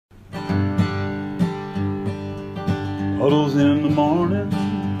Puddles in the morning,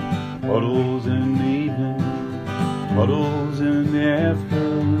 puddles in the evening, puddles in the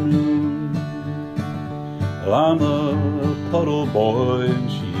afternoon. Well, I'm a puddle boy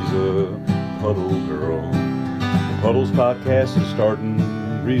and she's a puddle girl. The Puddles podcast is starting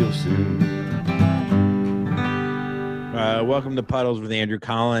real soon. Welcome to Puddles with Andrew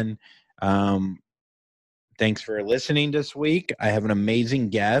Collin. Thanks for listening this week. I have an amazing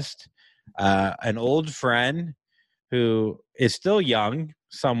guest, an old friend who is still young,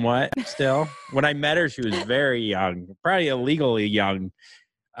 somewhat still. When I met her, she was very young, probably illegally young.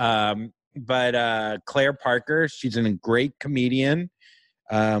 But Claire Parker, she's a great comedian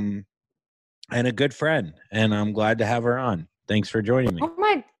and a good friend. And I'm glad to have her on. Thanks for joining me. Oh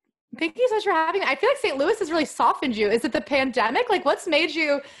my, thank you so much for having me. I feel like St. Louis has really softened you. Is it the pandemic? Like, what's made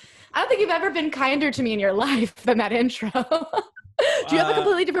you? I don't think you've ever been kinder to me in your life than that intro. Do you have a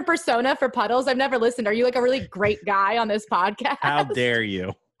completely different persona for Puddles? I've never listened. Are you like a really great guy on this podcast? How dare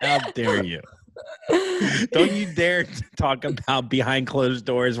you? How dare you? Don't you dare talk about behind closed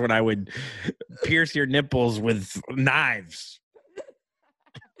doors when I would pierce your nipples with knives.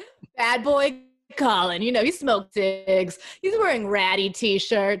 Bad boy Colin, you know, he smoked cigs. He's wearing ratty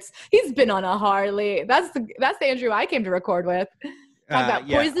t-shirts. He's been on a Harley. That's the Andrew I came to record with. Talk about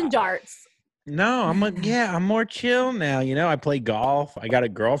poison darts. No, I'm more chill now. You know, I play golf. I got a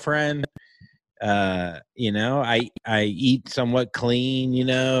girlfriend. You know, I eat somewhat clean. You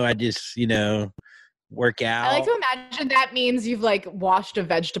know, I just, work out. I like to imagine that means you've like washed a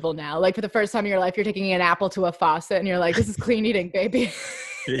vegetable now. Like for the first time in your life, you're taking an apple to a faucet and you're like, this is clean eating, baby.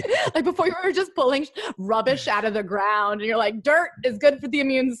 Like before you were just pulling rubbish out of the ground and you're like, dirt is good for the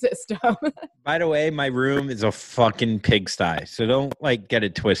immune system. By the way, my room is a fucking pigsty. So don't like get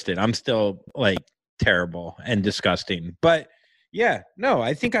it twisted. I'm still like terrible and disgusting. But yeah, no,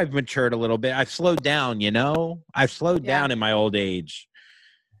 I think I've matured a little bit. I've slowed down, I've slowed down in my old age.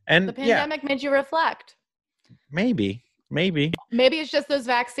 And the pandemic made you reflect. Maybe. Maybe it's just those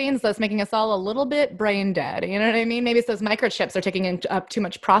vaccines that's making us all a little bit brain dead. You know what I mean? Maybe it's those microchips are taking up too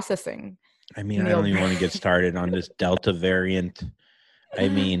much processing. I mean, I don't even want to get started on this Delta variant. I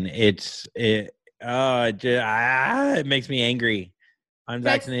mean, it makes me angry.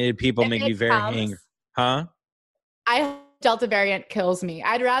 Unvaccinated people make me very angry. Huh? Delta variant kills me.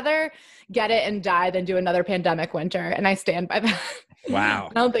 I'd rather get it and die than do another pandemic winter. And I stand by that. Wow.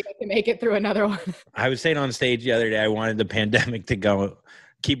 I don't think I can make it through another one. I was saying on stage the other day, I wanted the pandemic to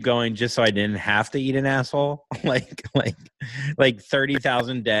keep going just so I didn't have to eat an asshole. like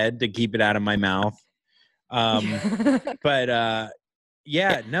 30,000 dead to keep it out of my mouth. But no,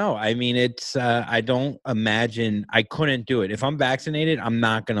 I mean, it's, I don't imagine I couldn't do it. If I'm vaccinated, I'm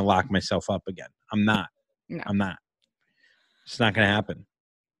not going to lock myself up again. I'm not. No. I'm not. It's not going to happen.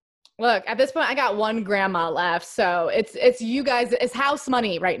 Look, at this point, I got one grandma left, so it's you guys. It's house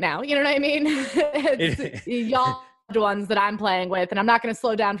money right now. You know what I mean? It's y'all ones that I'm playing with, and I'm not going to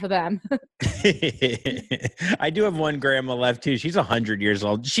slow down for them. I do have one grandma left too. She's 100 years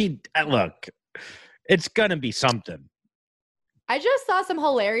old. Look, it's gonna be something. I just saw some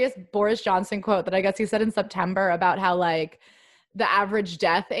hilarious Boris Johnson quote that I guess he said in September about how like the average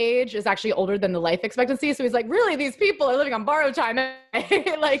death age is actually older than the life expectancy. So he's like, really, these people are living on borrowed time.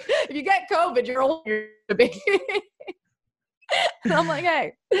 Like, if you get COVID, you're older to be. And I'm like,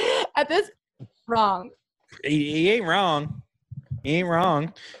 hey, at this, wrong. He ain't wrong. He ain't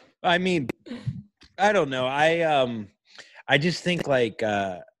wrong. I mean, I don't know. I just think like,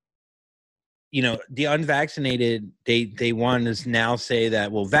 the unvaccinated, they want to now say that,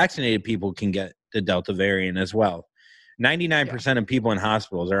 well, vaccinated people can get the Delta variant as well. 99% of people in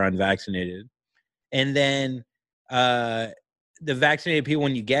hospitals are unvaccinated. And then the vaccinated people,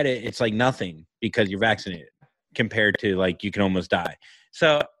 when you get it, it's like nothing because you're vaccinated compared to like you can almost die.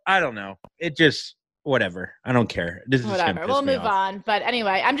 So I don't know. It just, whatever. I don't care. This is whatever. We'll move on. But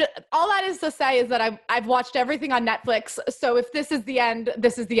anyway, all that is to say is that I've watched everything on Netflix. So if this is the end,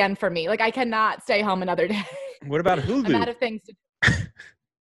 this is the end for me. Like I cannot stay home another day. What about Hulu? I'm out of things to do.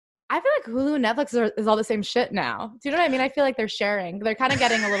 I feel like Hulu and Netflix is all the same shit now. Do you know what I mean? I feel like they're sharing. They're kind of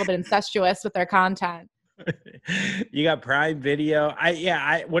getting a little bit incestuous with their content. You got Prime Video.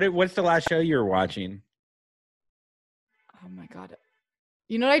 What's the last show you were watching? Oh my God.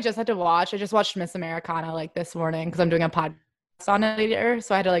 You know what I just had to watch? I just watched Miss Americana like this morning because I'm doing a podcast on it later.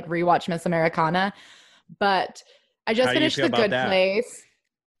 So I had to like rewatch Miss Americana. But I just finished The Good Place.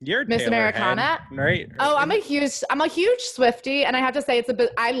 You're Miss Americana, right? Oh, I'm a huge Swiftie, and I have to say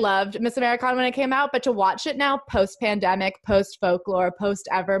I loved Miss Americana when it came out, but to watch it now, post-pandemic, post-folklore,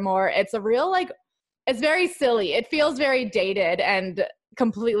 post-evermore, it's a real like It's very silly. It feels very dated and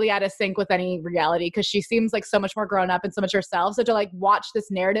completely out of sync with any reality because she seems like so much more grown up and so much herself. So to like watch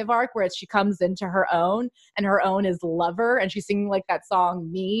this narrative arc where she comes into her own and her own is Lover and she's singing like that song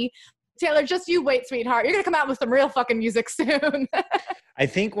Me. Taylor, just you wait, sweetheart. You're going to come out with some real fucking music soon. I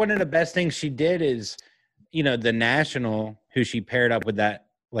think one of the best things she did is, you know, the National, who she paired up with that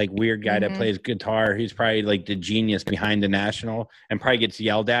like weird guy that plays guitar, who's probably like the genius behind the National and probably gets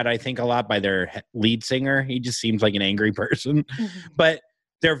yelled at, I think, a lot by their lead singer. He just seems like an angry person, but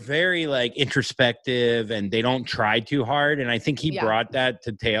they're very like introspective and they don't try too hard. And I think he brought that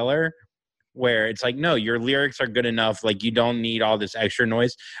to Taylor, where it's like, no, your lyrics are good enough. Like you don't need all this extra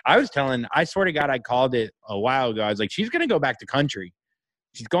noise. I swear to God, I called it a while ago. I was like, she's going to go back to country.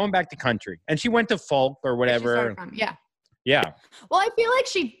 She's going back to country. And she went to folk or whatever. Yeah. Well, I feel like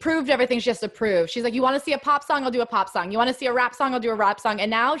she proved everything she has to prove. She's like, you want to see a pop song? I'll do a pop song. You want to see a rap song? I'll do a rap song.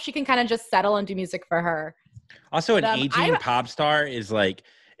 And now she can kind of just settle and do music for her. Also, an aging pop star is like,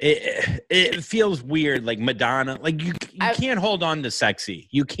 it feels weird. Like Madonna, like you can't hold on to sexy.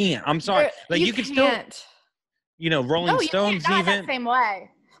 You can't. I'm sorry. Like you can still, you know, Rolling Stones not even. That same way.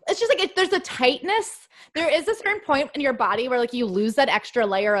 It's just like there's a tightness. There is a certain point in your body where like you lose that extra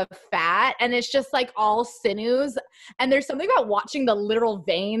layer of fat and it's just like all sinews. And there's something about watching the literal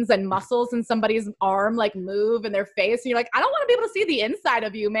veins and muscles in somebody's arm like move in their face. And you're like, I don't want to be able to see the inside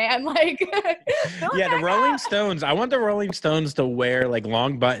of you, man. Like, yeah, the Rolling Stones. I want the Rolling Stones to wear like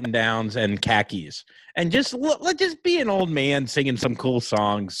long button downs and khakis and just let's just be an old man singing some cool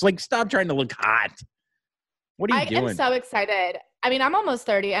songs. Like, stop trying to look hot. What are you doing? I'm so excited. I mean, I'm almost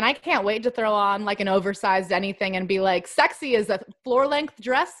 30 and I can't wait to throw on like an oversized anything and be like, sexy is a floor length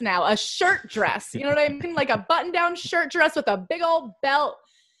dress now, a shirt dress. You know what I mean? Like a button down shirt dress with a big old belt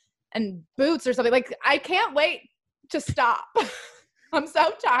and boots or something. Like, I can't wait to stop. I'm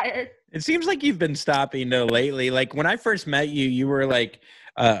so tired. It seems like you've been stopping though lately. Like when I first met you, you were like,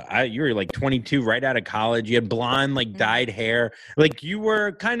 you were like 22 right out of college. You had blonde, like dyed hair. Like you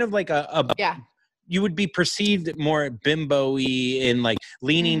were kind of like you would be perceived more bimbo-y and like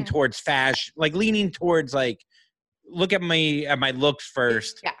leaning towards fashion, like leaning towards like, look at my looks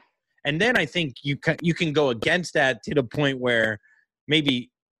first. Yeah. And then I think you can go against that to the point where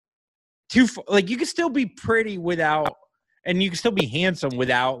maybe like you can still be pretty without, and you can still be handsome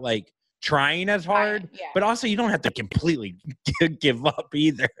without like trying as hard, but also you don't have to completely give up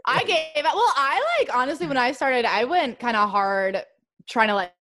either. I gave up. Well, I like, honestly, when I started, I went kind of hard trying to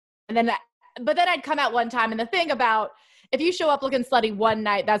like, but then I'd come out one time. And the thing about, if you show up looking slutty one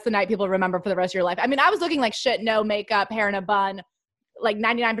night, that's the night people remember for the rest of your life. I mean, I was looking like shit, no makeup, hair in a bun, like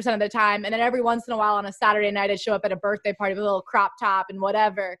 99% of the time. And then every once in a while on a Saturday night, I'd show up at a birthday party with a little crop top and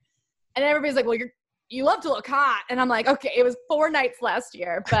whatever. And everybody's like, well, you love to look hot. And I'm like, okay, it was 4 nights last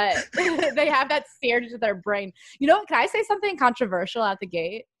year, but they have that seared into their brain. You know what? Can I say something controversial out the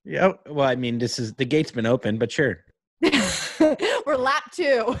gate? Yeah. Well, I mean, the gate's been open, but sure. We're lap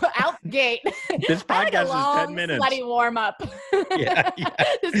 2 out the gate. This podcast is 10 minutes. Slutty warm up. Yeah.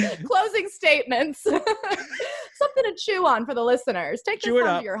 Just closing statements. Something to chew on for the listeners. Take this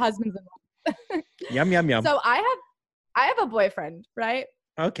home to your husbands and Yum yum yum. So I have a boyfriend, right?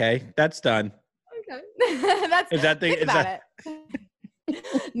 Okay, that's done. Okay, Think about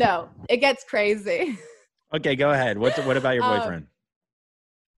it. No, it gets crazy. Okay, go ahead. What about your boyfriend?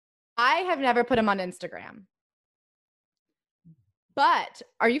 I have never put him on Instagram. But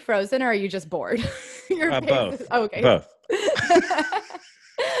are you frozen or are you just bored? Both. Okay. Both.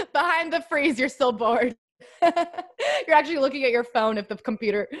 Behind the freeze, you're still bored. You're actually looking at your phone if the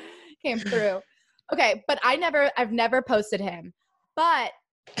computer came through. Okay, but I've never posted him. But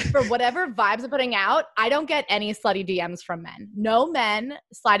for whatever vibes I'm putting out, I don't get any slutty DMs from men. No men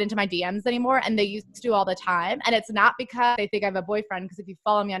slide into my DMs anymore, and they used to all the time. And it's not because they think I have a boyfriend, because if you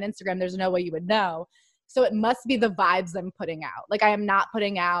follow me on Instagram, there's no way you would know. So it must be the vibes I'm putting out. Like, I am not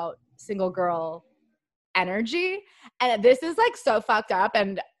putting out single girl energy. And this is like so fucked up.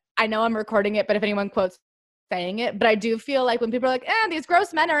 And I know I'm recording it, but if anyone quotes saying it, but I do feel like when people are like, these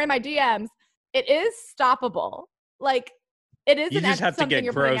gross men are in my DMs, it is stoppable. Like, it isn't. You just have to get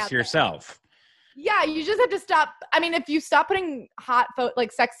gross yourself. Yeah, you just have to stop. I mean, if you stop putting hot,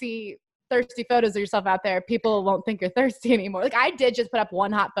 like sexy, thirsty photos of yourself out there, people won't think you're thirsty anymore. Like, I did just put up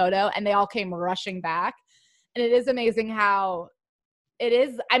one hot photo and they all came rushing back. And it is amazing how it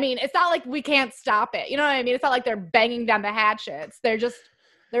is. I mean, it's not like we can't stop it. You know what I mean? It's not like they're banging down the hatchets. They're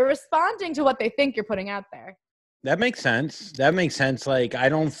responding to what they think you're putting out there. That makes sense. Like, I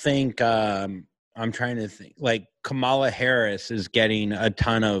don't think, I'm trying to think, like Kamala Harris is getting a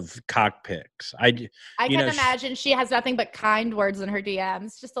ton of cock pics. I can imagine she has nothing but kind words in her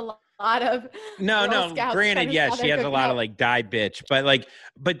DMs. Just a lot lot of No, Girl no. Scouts Granted, trying to yes, sell she their has a lot of cookout. like die bitch,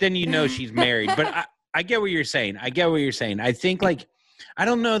 but then she's married. But I get what you're saying. I get what you're saying. I think like I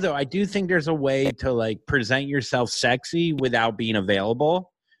don't know though. I do think there's a way to like present yourself sexy without being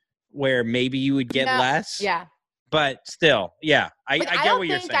available, where maybe you would get No, less. yeah. But still, yeah, Like I I get don't what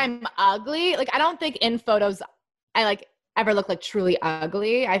you're think saying. I'm ugly. Like I don't think in photos I like ever look like truly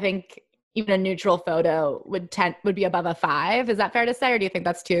ugly. I think even a neutral photo would be above a 5. Is that fair to say, or do you think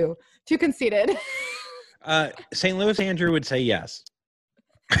that's too conceited? St. Louis Andrew would say yes.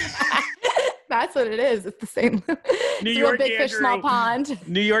 That's what it is. It's the same. New It's a real York big fish, small Andrew. pond.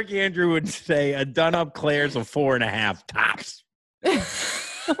 New York Andrew would say a done up Claire's a 4.5 tops.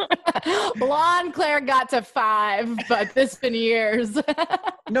 Blonde Claire got to 5, but this been years.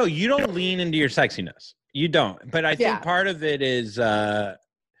 No, you don't lean into your sexiness. You don't. But I think Yeah. part of it is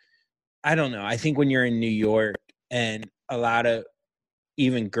I don't know. I think when you're in New York and a lot of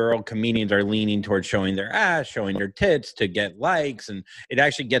even girl comedians are leaning towards showing their ass, showing their tits to get likes, and it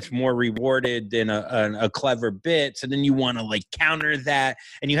actually gets more rewarded than a clever bit. So then you want to like counter that,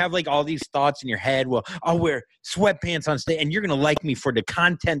 and you have like all these thoughts in your head. Well, I'll wear sweatpants on stage, and you're gonna like me for the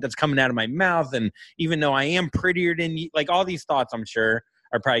content that's coming out of my mouth, and even though I am prettier than you, like all these thoughts, I'm sure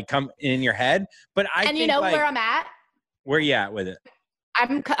are probably come in your head. But I And think you know like, where I'm at? where you at with it?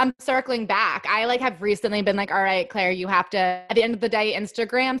 I'm circling back. I like have recently been like, all right, Claire, you have to, at the end of the day,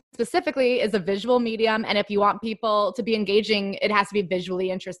 Instagram specifically is a visual medium. And if you want people to be engaging, it has to be visually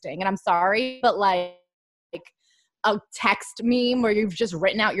interesting. And I'm sorry, but like a text meme where you've just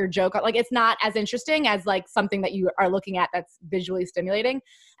written out your joke, like it's not as interesting as like something that you are looking at that's visually stimulating.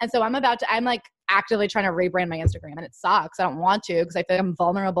 And so I'm like actively trying to rebrand my Instagram, and it sucks. I don't want to, because I feel like I'm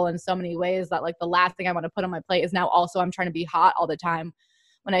vulnerable in so many ways that like the last thing I want to put on my plate is now also I'm trying to be hot all the time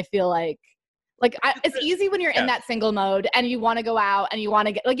when I feel like it's easy when you're in that single mode and you want to go out and you want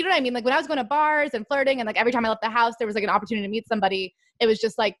to get, like, you know what I mean? Like when I was going to bars and flirting, and like every time I left the house, there was like an opportunity to meet somebody. It was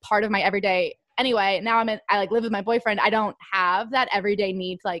just like part of my everyday. Anyway, now I like live with my boyfriend. I don't have that everyday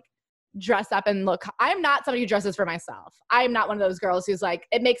need to like dress up and look. I'm not somebody who dresses for myself. I'm not one of those girls who's like,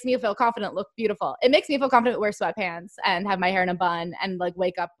 it makes me feel confident, look beautiful. It makes me feel confident to wear sweatpants and have my hair in a bun and like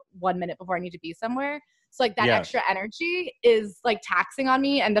wake up 1 minute before I need to be somewhere. So like that extra energy is like taxing on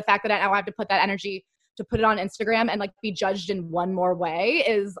me. And the fact that I now have to put that energy to put it on Instagram and like be judged in one more way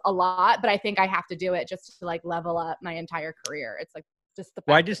is a lot. But I think I have to do it just to like level up my entire career. It's like just the fact.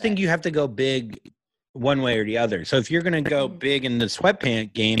 Well, I just think you have to go big one way or the other. So if you're going to go big in the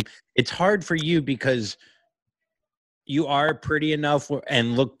sweatpant game, it's hard for you because you are pretty enough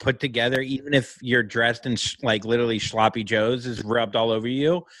and look put together, even if you're dressed in like literally sloppy joes is rubbed all over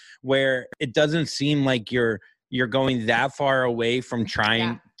you, where it doesn't seem like you're going that far away from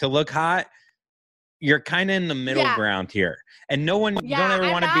trying to look hot. You're kind of in the middle ground here, and you don't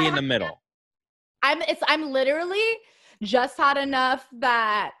ever want to be in the middle. I'm literally just hot enough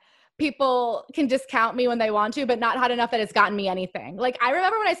that people can discount me when they want to, but not hot enough that it's gotten me anything. Like I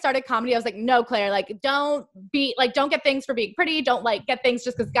remember when I started comedy, I was like, no, Claire, like don't get things for being pretty. Don't like get things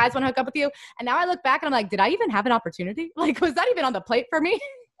just because guys want to hook up with you. And now I look back and I'm like, did I even have an opportunity? Like, was that even on the plate for me?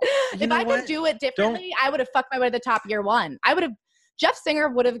 If I could do it differently, I would have fucked my way to the top year one. Jeff Singer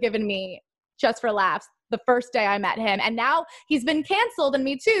would have given me Just for Laughs the first day I met him. And now he's been canceled and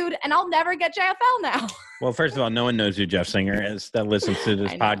Me Too'd, and I'll never get JFL now. Well, first of all, no one knows who Jeff Singer is that listens to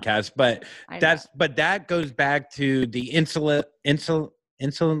this podcast, but that goes back to the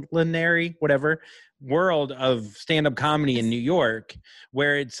insulinary, whatever, world of stand-up comedy in New York,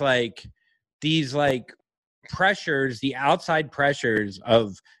 where it's like these like pressures, the outside pressures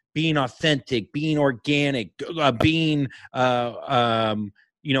of being authentic, being organic, being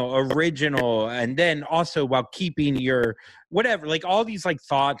original, and then also while keeping your whatever, like all these like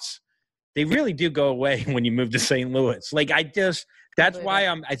thoughts, they really do go away when you move to St. Louis. Like that's why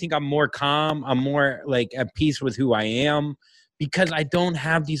I think I'm more calm. I'm more like at peace with who I am, because I don't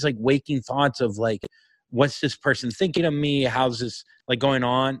have these like waking thoughts of like, what's this person thinking of me? How's this like going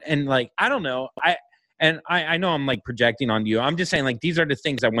on? And like, I don't know. I know I'm like projecting on you. I'm just saying like these are the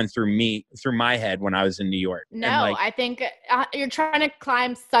things that went through my head when I was in New York. No, like, I think you're trying to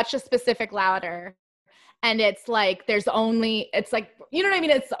climb such a specific ladder. And it's like, it's like, you know what I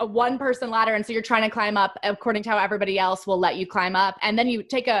mean? It's a one person ladder. And so you're trying to climb up according to how everybody else will let you climb up. And then you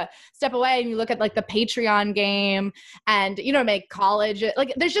take a step away and you look at like the Patreon game and, make college.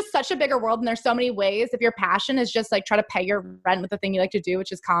 Like there's just such a bigger world. And there's so many ways. If your passion is just like try to pay your rent with the thing you like to do,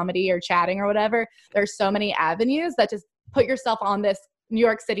 which is comedy or chatting or whatever, there's so many avenues that just put yourself on this New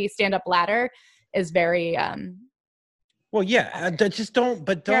York City stand-up ladder is very, well, yeah, just don't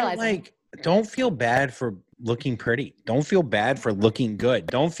paralyzing. like, don't feel bad for looking pretty. Don't feel bad for looking good.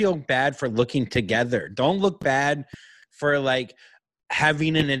 Don't feel bad for looking together. Don't look bad for like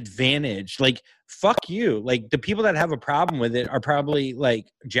having an advantage. Like, fuck you. Like, the people that have a problem with it are probably like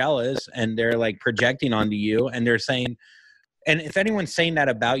jealous, and they're like projecting onto you, and they're saying, and if anyone's saying that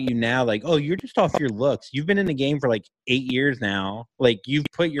about you now, like, oh, you're just off your looks. You've been in the game for like 8 years now. Like, you've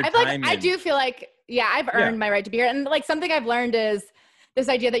put your time in. I do feel like, I've earned my right to be here. And like something I've learned is this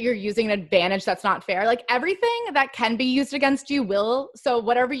idea that you're using an advantage that's not fair. Like, everything that can be used against you will. So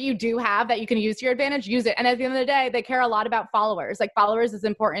whatever you do have that you can use to your advantage, use it. And at the end of the day, they care a lot about followers. Like, followers is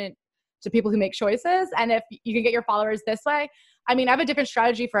important to people who make choices. And if you can get your followers this way, I mean, I have a different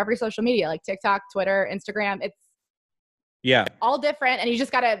strategy for every social media, like TikTok, Twitter, Instagram. It's all different. And you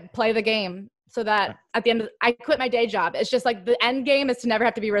just got to play the game so that at the end, I quit my day job. It's just like the end game is to never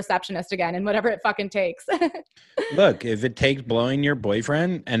have to be a receptionist again, and whatever it fucking takes. Look, if it takes blowing your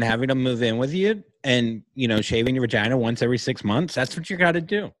boyfriend and having him move in with you and, you know, shaving your vagina once every 6 months, that's what you got to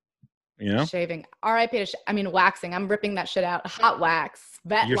do. You know, shaving, RIP to waxing. I'm ripping that shit out. Hot wax.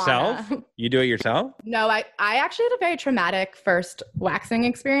 Yourself? You do it yourself? No, I actually had a very traumatic first waxing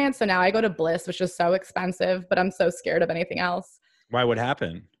experience. So now I go to Bliss, which is so expensive, but I'm so scared of anything else. Why? What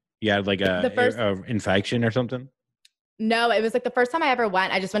happened? You had like a infection or something? No, it was like the first time I ever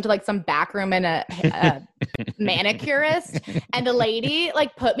went, I just went to like some back room in a manicurist, and the lady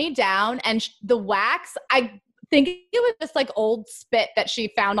like put me down, and the wax, I think it was just like old spit that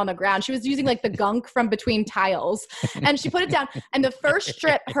she found on the ground. She was using like the gunk from between tiles, and she put it down, and the first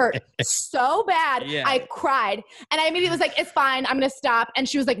strip hurt so bad. Yeah. I cried, and I immediately was like, it's fine, I'm going to stop. And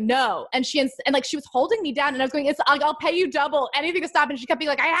she was like, no. And she was holding me down, and I was going, I'll pay you double, anything to stop. And she kept being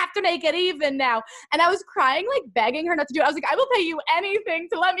like, I have to make it even now. And I was crying, like begging her not to do it. I was like, I will pay you anything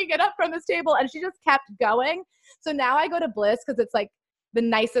to let me get up from this table. And she just kept going. So now I go to Bliss because it's like the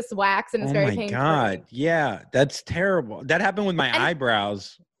nicest wax, and it's very painful. Oh my God. Yeah, that's terrible. That happened with my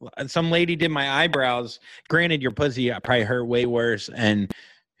eyebrows. Some lady did my eyebrows. Granted, your pussy probably hurt way worse, and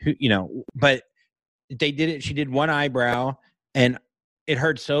you know, but they did it. She did one eyebrow, and it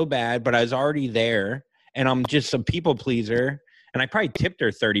hurt so bad, but I was already there, and I'm just a people pleaser, and I probably tipped her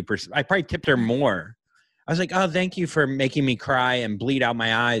 30%. I probably tipped her more. I was like, oh, thank you for making me cry and bleed out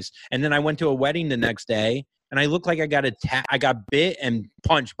my eyes. And then I went to a wedding the next day, and I looked like I got bit and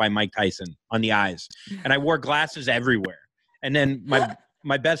punched by Mike Tyson on the eyes. And I wore glasses everywhere. And then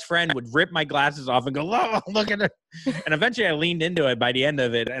my best friend would rip my glasses off and go, oh, look at it. And eventually I leaned into it by the end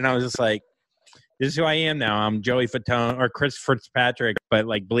of it. And I was just like, this is who I am now. I'm Joey Fatone or Chris Fitzpatrick, but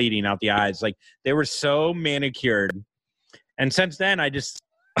like bleeding out the eyes. Like, they were so manicured. And since then, I just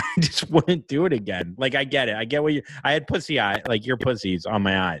wouldn't do it again. Like, I get it. I get I had pussy eye, like your pussy's on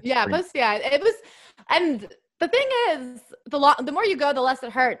my eyes. Yeah, pussy eye. It was, and the thing is, the more you go, the less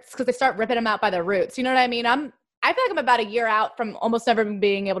it hurts, because they start ripping them out by the roots. You know what I mean? I feel like I'm about a year out from almost never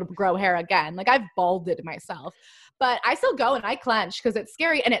being able to grow hair again. Like, I've balded myself, but I still go and I clench because it's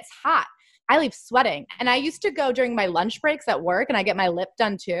scary and it's hot. I leave sweating. And I used to go during my lunch breaks at work, and I get my lip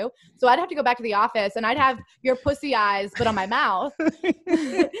done too. So I'd have to go back to the office, and I'd have your pussy eyes, but on my mouth. So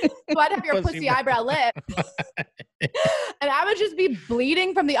I'd have your pussy eyebrow lip. And I would just be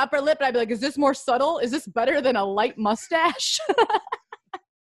bleeding from the upper lip. And I'd be like, is this more subtle? Is this better than a light mustache?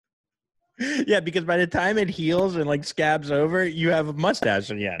 Yeah, because by the time it heals and like scabs over, you have a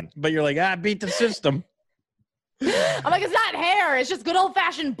mustache again. But you're like, beat the system. I'm like, it's not hair. It's just good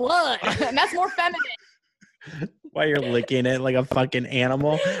old-fashioned blood. And that's more feminine. While you're licking it like a fucking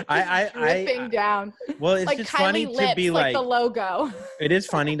animal. Ripping down. Well, it's like just Kylie funny lips, to be like the logo. It is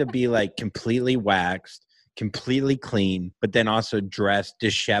funny to be like completely waxed, completely clean, but then also dressed,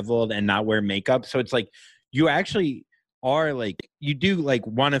 disheveled, and not wear makeup. So it's like you actually are like, you do like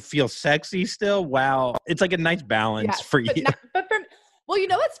want to feel sexy still. Wow. It's like a nice balance for you. Well, you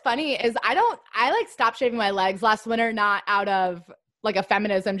know what's funny is I like stopped shaving my legs last winter, not out of like a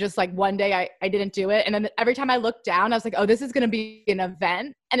feminism, just like one day I didn't do it. And then every time I looked down, I was like, oh, this is going to be an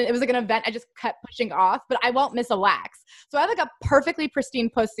event. And it was like an event I just kept pushing off, but I won't miss a wax. So I have like a perfectly pristine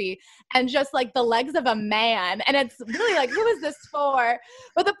pussy and just like the legs of a man. And it's really like, who is this for?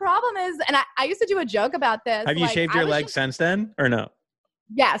 But the problem is, and I used to do a joke about this. Have you shaved your legs since then or no?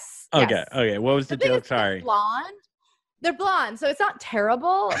 Yes. Okay. Yes. Okay. What was the joke? Sorry. They're blonde, so it's not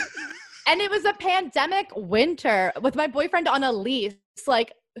terrible. And it was a pandemic winter with my boyfriend on a lease.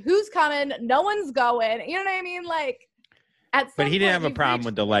 Like, who's coming? No one's going. You know what I mean? Like, but he didn't have a problem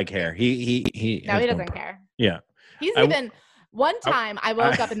with the leg hair. He doesn't care. Yeah. He's one time I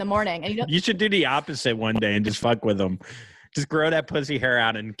woke up in the morning and you should do the opposite one day and just fuck with him. Just grow that pussy hair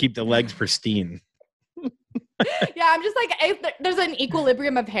out and keep the legs pristine. Yeah, I'm just like, there's an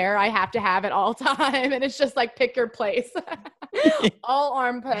equilibrium of hair I have to have at all time. And it's just like, pick your place. All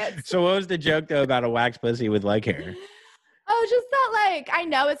armpits. So what was the joke though about a wax pussy with leg hair? Oh, just that, like, I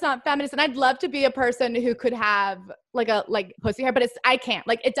know it's not feminist, and I'd love to be a person who could have like pussy hair, but I can't.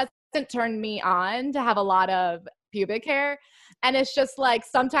 Like, it doesn't turn me on to have a lot of pubic hair. And it's just like,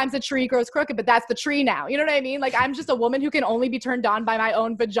 sometimes a tree grows crooked, but that's the tree now. You know what I mean? Like, I'm just a woman who can only be turned on by my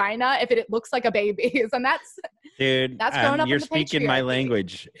own vagina if it looks like a baby's. And that's growing up you're in the speaking my patriarchy.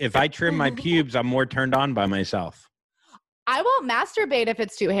 language. If I trim my pubes, I'm more turned on by myself. I won't masturbate if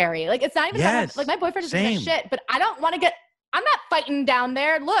it's too hairy. Like, it's not even like my boyfriend doesn't give a shit, but I don't want to get. I'm not fighting down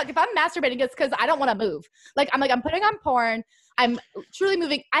there. Look, if I'm masturbating, it's because I don't want to move. I'm putting on porn. I'm truly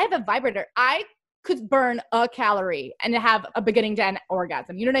moving. I have a vibrator. I could burn a calorie and have a beginning to end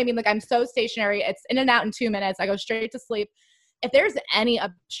orgasm. You know what I mean? Like, I'm so stationary. It's in and out in 2 minutes. I go straight to sleep. If there's any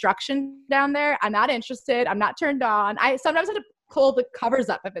obstruction down there, I'm not interested. I'm not turned on. I sometimes have to pull the covers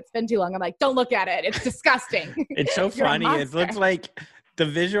up if it's been too long. I'm like, don't look at it. It's disgusting. It's so funny. It looks like the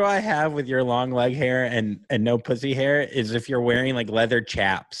visual I have with your long leg hair and no pussy hair is if you're wearing like leather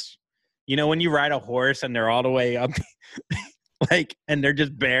chaps. You know, when you ride a horse and they're all the way up, like, and they're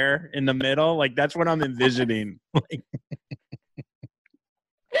just bare in the middle. Like, that's what I'm envisioning. Like,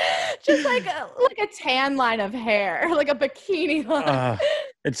 just like a tan line of hair, like a bikini line.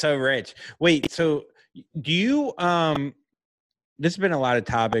 It's so rich. Wait, so do you this has been a lot of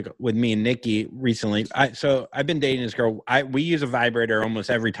topic with me and Nikki recently. So I've been dating this girl. We use a vibrator almost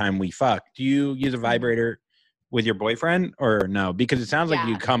every time we fuck. Do you use a vibrator with your boyfriend or no? Because it sounds like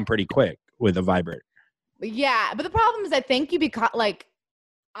you come pretty quick with a vibrator. Yeah, but the problem is I think you become like,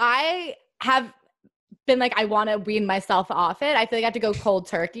 I have been like, I want to wean myself off it. I feel like I have to go cold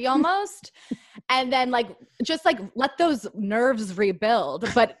turkey almost. And then like, just like let those nerves rebuild.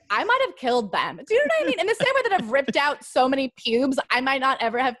 But I might have killed them. Do you know what I mean? In the same way that I've ripped out so many pubes, I might not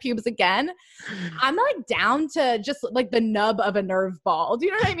ever have pubes again. I'm like down to just like the nub of a nerve ball. Do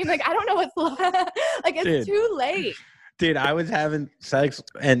you know what I mean? Like, I don't know what's like, it's too late. Dude, I was having sex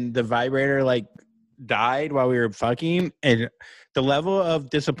and the vibrator like died while we were fucking, and the level of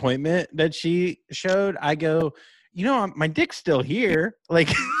disappointment that she showed, I go, you know, my dick's still here. Like,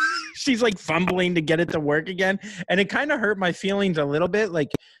 she's like fumbling to get it to work again. And it kind of hurt my feelings a little bit, like,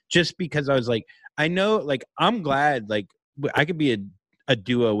 just because I was like, I know, like, I'm glad, like, I could be a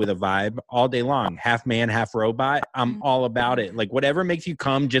duo with a vibe all day long, half man, half robot. I'm all about it. Like, whatever makes you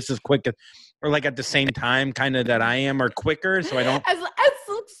come just as quick as, or like at the same time kind of that I am, or quicker, so I don't.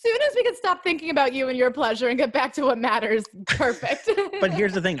 As soon as we can stop thinking about you and your pleasure and get back to what matters, perfect. But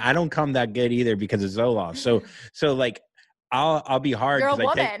here's the thing, I don't come that good either because of Zoloft. So like I'll be hard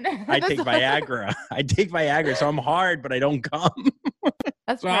because I take Viagra. I take Viagra, so I'm hard, but I don't come.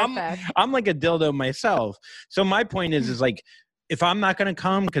 That's so perfect. I'm like a dildo myself. So my point is like, if I'm not going to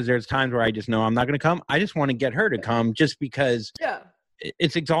come, because there's times where I just know I'm not going to come, I just want to get her to come just because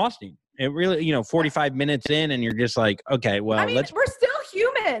it's exhausting. It really, 45 minutes in and you're just like, okay, well, I mean, we're still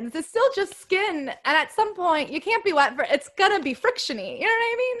humans. It's still just skin. And at some point you can't be wet it's going to be frictiony. You know what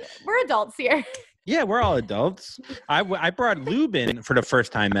I mean? We're adults here. Yeah, we're all adults. I brought lube in for the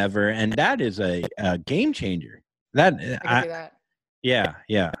first time ever, and that is a game changer. I can see that.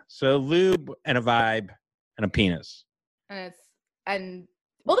 Yeah. So lube and a vibe and a penis. And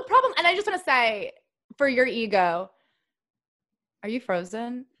the problem, and I just want to say, for your ego, are you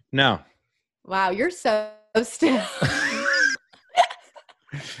frozen? No. Wow, you're so still.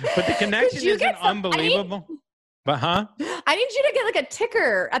 But the connection isn't unbelievable. I need you to get like a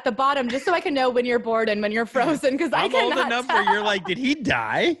ticker at the bottom just so I can know when you're bored and when you're frozen, because I cannot old enough tell. Where you're like, did he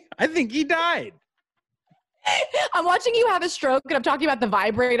die? I think he died. I'm watching you have a stroke and I'm talking about the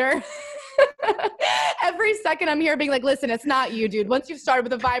vibrator. Every second I'm here being like, listen, it's not you, dude. Once you've started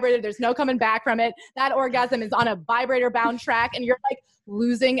with a vibrator, there's no coming back from it. That orgasm is on a vibrator bound track and you're like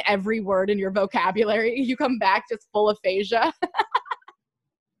losing every word in your vocabulary. You come back just full of aphasia.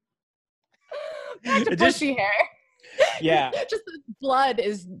 Back to bushy hair. Yeah. Just the blood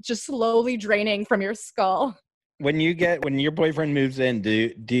is just slowly draining from your skull. When your boyfriend moves in,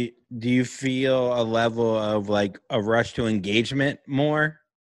 do you feel a level of like a rush to engagement more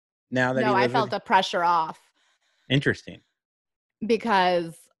now that I felt the pressure off. Interesting.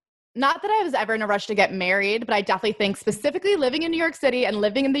 Because not that I was ever in a rush to get married, but I definitely think specifically living in New York City and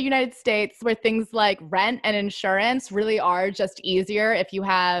living in the United States where things like rent and insurance really are just easier if you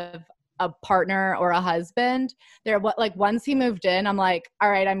have a partner or a husband. Once he moved in, I'm like, all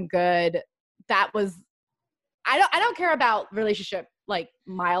right, I'm good. I don't care about relationship like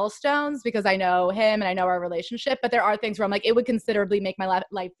milestones because I know him and I know our relationship. But there are things where I'm like, it would considerably make my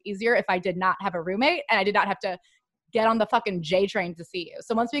life easier if I did not have a roommate and I did not have to get on the fucking J train to see you.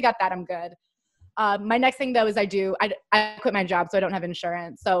 So once we got that, I'm good. My next thing though is I quit my job, so I don't have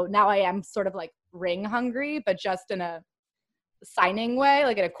insurance. So now I am sort of like ring hungry, but just in a signing way,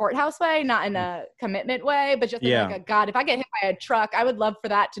 like in a courthouse way, not in a commitment way, but just in like a, God, if I get hit by a truck, I would love for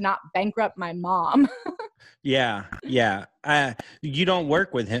that to not bankrupt my mom. Yeah. You don't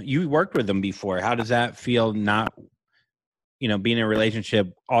work with him. You worked with him before. How does that feel? Not, being in a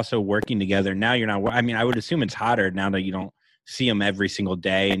relationship, also working together. Now you're not. I mean, I would assume it's hotter now that you don't see him every single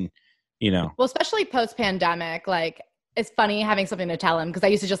day, and Well, especially post pandemic, like. It's funny having something to tell him because I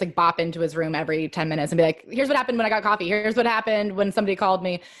used to just like bop into his room every 10 minutes and be like, here's what happened when I got coffee. Here's what happened when somebody called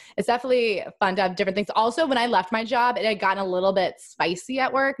me. It's definitely fun to have different things. Also, when I left my job, it had gotten a little bit spicy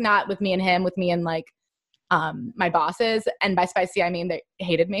at work, not with me and him, with me and like my bosses. And by spicy, I mean they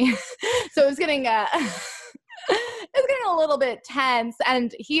hated me. So it was getting a little bit tense.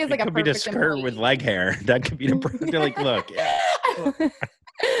 And he is like a perfect could be the skirt employee. with leg hair. That could be the. They're like, look. Yeah.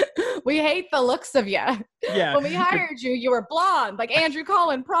 We hate the looks of you. Yeah. When we hired you, you were blonde, like Andrew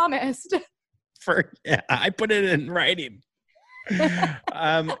Cullen promised. I put it in writing.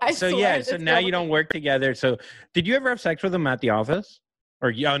 So now you don't work together. So did you ever have sex with him at the office? Or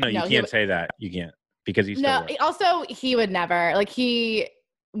you can't say that. You can't because he's still works. Also, he would never. Like he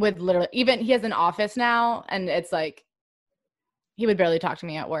would literally, even he has an office now, and it's like he would barely talk to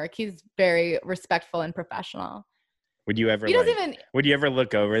me at work. He's very respectful and professional. Would you ever would you ever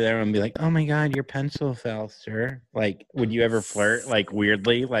look over there and be like, oh my God, your pencil fell, sir? Like, would you ever flirt like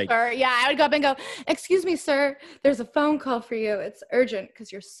weirdly? Like, sir, yeah, I would go up and go, excuse me, sir, there's a phone call for you. It's urgent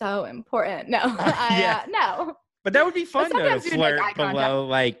because you're so important. No, no. But that would be fun to flirt below,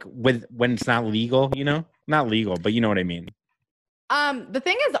 like when it's not legal, not legal, but you know what I mean? The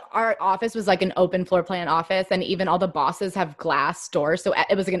thing is, our office was like an open floor plan office, and even all the bosses have glass doors. So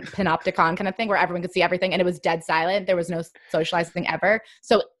it was like a panopticon kind of thing where everyone could see everything, and it was dead silent. There was no socializing ever.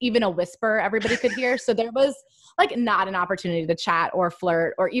 So even a whisper, everybody could hear. So there was like not an opportunity to chat or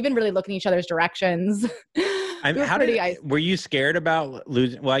flirt or even really look in each other's directions. Were you scared about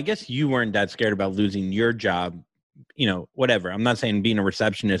losing? Well, I guess you weren't that scared about losing your job. Whatever. I'm not saying being a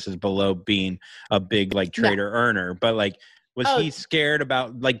receptionist is below being a big like trader earner, but like, was he scared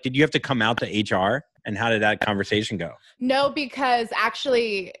about, like, did you have to come out to HR? And how did that conversation go? No, because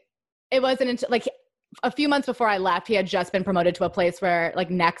actually it wasn't until like a few months before I left, he had just been promoted to a place where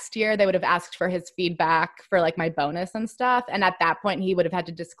like next year they would have asked for his feedback for like my bonus and stuff. And at that point he would have had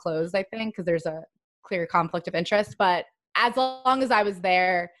to disclose, I think, because there's a clear conflict of interest. But as long as I was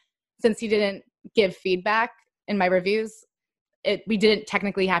there, since he didn't give feedback in my reviews, we didn't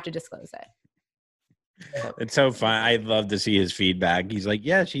technically have to disclose it. It's so fun. I'd love to see his feedback. He's like,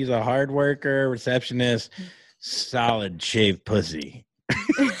 yeah, she's a hard worker, receptionist, solid shaved pussy.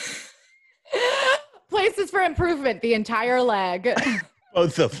 Places for improvement, the entire leg.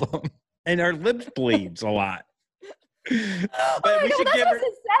 Both of them. And her lips bleeds a lot. But we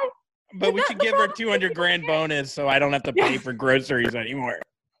should give her 200 grand bonus so I don't have to pay for groceries anymore.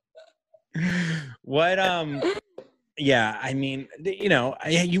 What, yeah, I mean,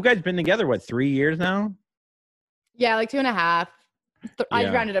 you guys been together, 3 years now? Yeah, like 2.5.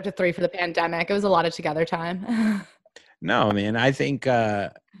 I rounded up to 3 for the pandemic. It was a lot of together time. No, man, I think,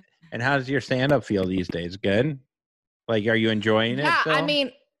 and how does your stand-up feel these days? Good? Like, are you enjoying it still? I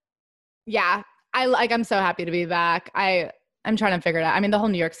mean, yeah. I'm so happy to be back. I'm trying to figure it out. I mean, the whole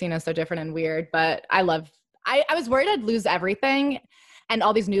New York scene is so different and weird, but I was worried I'd lose everything. And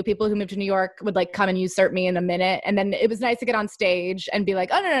all these new people who moved to New York would like come and usurp me in a minute. And then it was nice to get on stage and be like,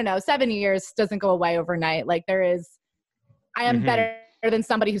 oh, no. 7 years doesn't go away overnight. Like I am better than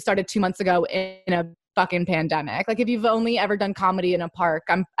somebody who started 2 months ago in a fucking pandemic. Like if you've only ever done comedy in a park,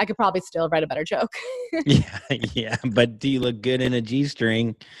 I could probably still write a better joke. Yeah. But do you look good in a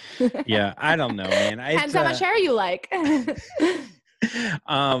G-string? Yeah. I don't know, man. Depends how much hair you like.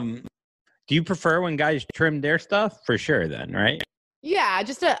 Do you prefer when guys trim their stuff? For sure then, right? Yeah,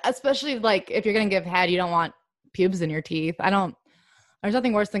 especially like if you're going to give head, you don't want pubes in your teeth. There's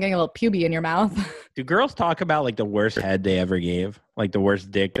nothing worse than getting a little puby in your mouth. Do girls talk about like the worst head they ever gave? Like the worst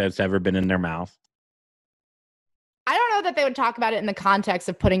dick that's ever been in their mouth? I don't know that they would talk about it in the context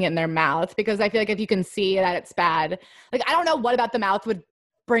of putting it in their mouth, because I feel like if you can see that it's bad, like I don't know what about the mouth would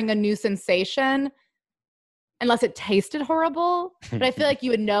bring a new sensation. unless it tasted horrible. But I feel like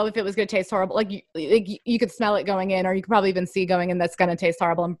you would know if it was going to taste horrible. Like you could smell it going in, or you could probably even see going in that's going to taste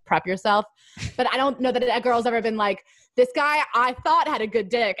horrible and prep yourself. But I don't know that a girl's ever been like, this guy I thought had a good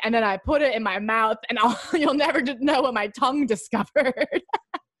dick, and then I put it in my mouth, and you'll never know what my tongue discovered.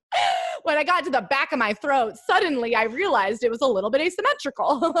 When I got to the back of my throat, suddenly I realized it was a little bit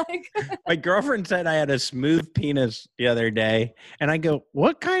asymmetrical. My girlfriend said I had a smooth penis the other day, and I go,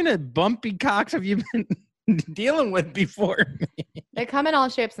 "What kind of bumpy cocks have you been dealing with before?" They come in all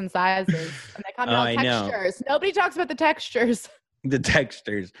shapes and sizes, and they come in all textures. Nobody talks about the textures. The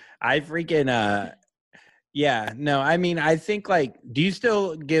textures. I freaking yeah. No, I mean, I think like, do you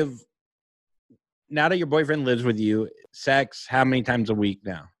still give, now that your boyfriend lives with you, sex how many times a week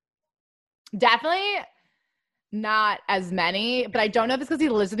now? Definitely not as many, but I don't know if it's because he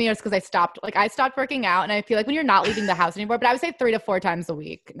lives with me or it's because I stopped working out, and I feel like when you're not leaving the house anymore, but I would say 3 to 4 times a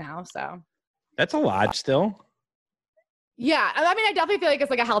week now. So that's a lot still. Yeah. I mean, I definitely feel like it's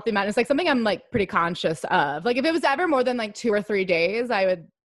like a healthy amount. It's like something I'm like pretty conscious of. Like if it was ever more than like 2 or 3 days, I would,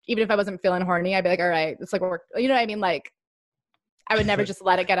 even if I wasn't feeling horny, I'd be like, all right, it's like work. You know what I mean? Like I would never just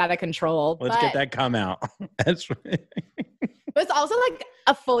let it get out of control. Let's get that come out. That's right. But it's also like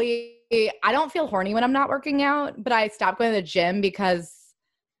I don't feel horny when I'm not working out, but I stopped going to the gym because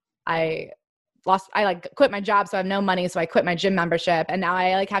I like quit my job. So I have no money. So I quit my gym membership, and now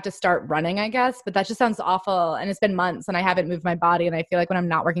I like have to start running, I guess. But that just sounds awful. And it's been months and I haven't moved my body. And I feel like when I'm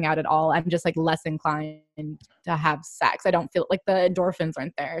not working out at all, I'm just like less inclined to have sex. I don't feel like the endorphins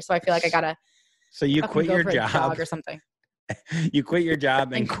aren't there. So I feel like I gotta. So you quit your job or something. You quit your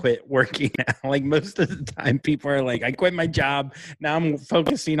job and quit working out. Like most of the time people are like, I quit my job. Now I'm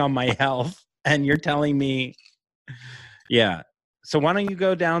focusing on my health. And you're telling me, yeah. So why don't you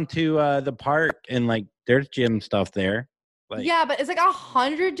go down to the park and like there's gym stuff there. Like, yeah, but it's like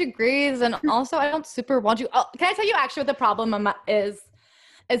 100 degrees. And also I don't super want to. Oh, can I tell you actually what the problem is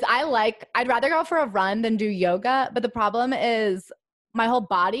I'd rather go for a run than do yoga. But the problem is my whole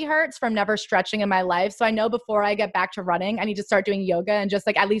body hurts from never stretching in my life. So I know before I get back to running, I need to start doing yoga and just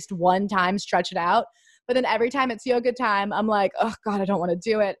like at least one time stretch it out. But then every time it's yoga time, I'm like, oh God, I don't want to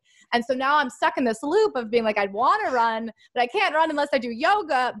do it. And so now I'm stuck in this loop of being like, I'd want to run, but I can't run unless I do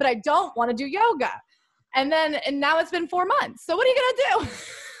yoga, but I don't want to do yoga. And now it's been 4 months. So what are you going to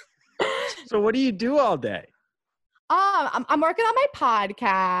do? So what do you do all day? I'm working on my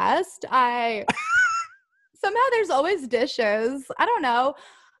podcast. Somehow there's always dishes. I don't know.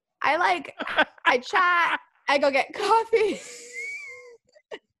 I chat. I go get coffee.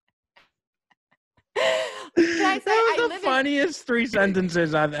 Can I say that was the funniest 3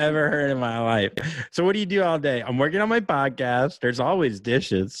 sentences I've ever heard in my life. So what do you do all day? I'm working on my podcast. There's always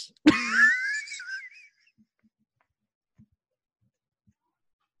dishes.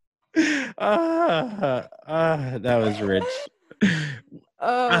 That was rich.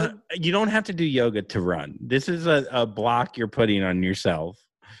 You don't have to do yoga to run. This is a block you're putting on yourself.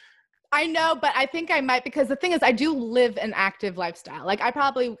 I know, but I think I might, because the thing is I do live an active lifestyle. Like I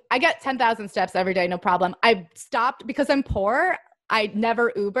get 10,000 steps every day, no problem. I stopped because I'm poor. I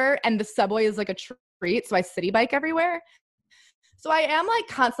never Uber, and the subway is like a treat. So I city bike everywhere. So I am like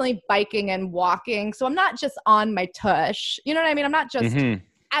constantly biking and walking. So I'm not just on my tush. You know what I mean? I'm not just,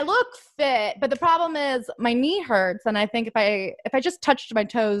 I look fit, but the problem is my knee hurts. And I think if I just touched my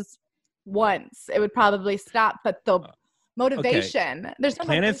toes once, it would probably stop. But the motivation, there's no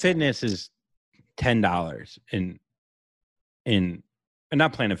Planet motivation. Fitness is $10 in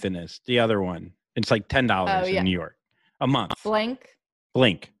not Planet Fitness, the other one. It's like $10 in New York a month. Blink.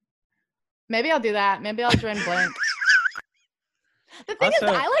 Maybe I'll do that. Maybe I'll join Blink. The thing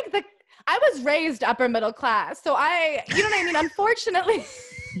is, I was raised upper middle class, so you know what I mean? Unfortunately.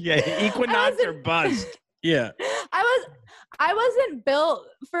 Yeah, Equinox or bust. Yeah. I wasn't built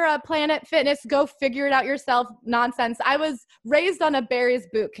for a Planet Fitness, go figure it out yourself nonsense. I was raised on a Barry's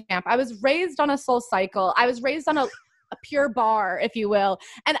boot camp. I was raised on a Soul Cycle. I was raised on a Pure Bar, if you will.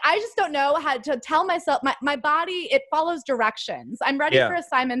 And I just don't know how to tell myself, my body, it follows directions. I'm ready for a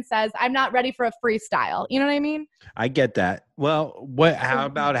Simon Says. I'm not ready for a freestyle. You know what I mean? I get that. Well, how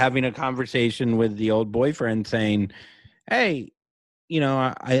about having a conversation with the old boyfriend saying, hey,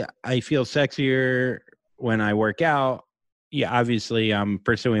 I feel sexier when I work out. Yeah, obviously I'm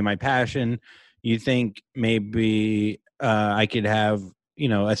pursuing my passion. You think maybe I could have,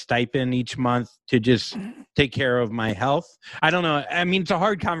 a stipend each month to just take care of my health? I don't know. I mean, it's a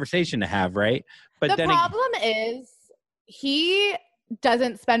hard conversation to have, right? But the problem is he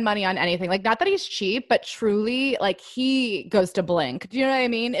doesn't spend money on anything. Like, not that he's cheap, but truly, like, he goes to Blink. Do you know what I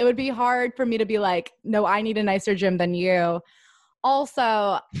mean? It would be hard for me to be like, no, I need a nicer gym than you.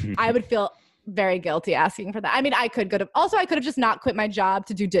 Also, I would feel very guilty asking for that. I mean, I could have just not quit my job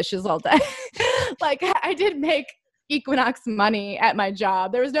to do dishes all day. Like, I did make Equinox money at my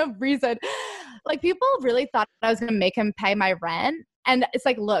job. There was no reason. Like, people really thought I was going to make him pay my rent. And it's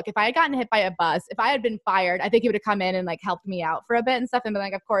like, look, if I had gotten hit by a bus, if I had been fired, I think he would have come in and like helped me out for a bit and stuff. And been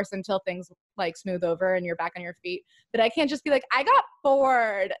like, of course, until things like smooth over and you're back on your feet. But I can't just be like, I got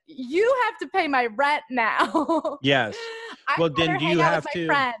bored. You have to pay my rent now. Yes. Well, then do you have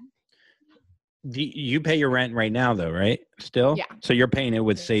to? You pay your rent right now, though, right? Still? Yeah. So you're paying it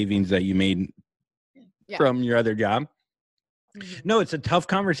with savings that you made from your other job? Mm-hmm. No, it's a tough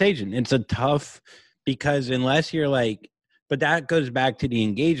conversation. It's a tough, because unless you're like, but that goes back to the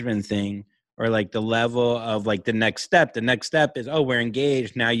engagement thing, or like the level of like the next step. The next step is, oh, we're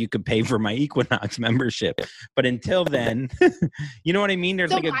engaged. Now you could pay for my Equinox membership. But until then, you know what I mean?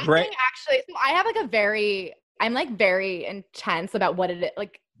 There's like a great. Actually, so I have like I'm like very intense about what it is,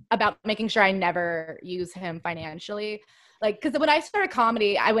 like about making sure I never use him financially. Like, because when I started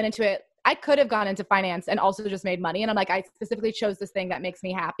comedy, I went into it. I could have gone into finance and also just made money. And I'm like, I specifically chose this thing that makes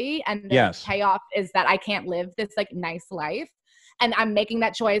me happy. And the payoff is that I can't live this like nice life. And I'm making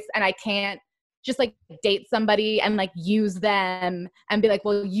that choice, and I can't just like date somebody and like use them and be like,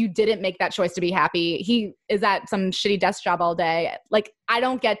 well, you didn't make that choice to be happy. He is at some shitty desk job all day. Like, I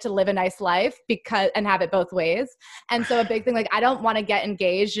don't get to live a nice life and have it both ways. And so a big thing, like, I don't want to get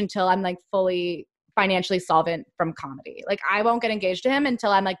engaged until I'm like fully financially solvent from comedy. Like, I won't get engaged to him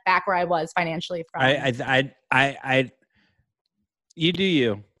until I'm like back where I was financially from. You do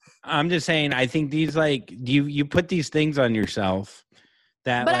you. I'm just saying, I think these like you put these things on yourself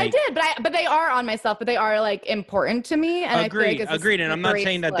that. But like, I did, but they are on myself, but they are like important to me. And agreed. I feel like agreed. And I'm not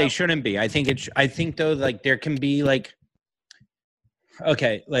saying that they shouldn't be. I think though, like there can be like,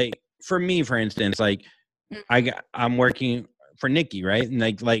 okay, like for me, for instance, like I'm working for Nikki, right? And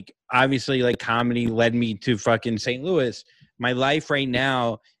like obviously like comedy led me to fucking St. Louis. My life right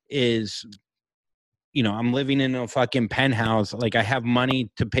now is, you know, I'm living in a fucking penthouse. Like, I have money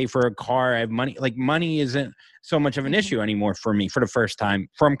to pay for a car. I have money. Like, money isn't so much of an issue anymore for me for the first time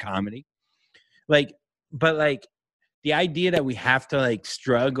from comedy. Like, but like the idea that we have to like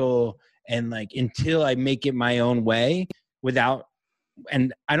struggle and like until I make it my own way without,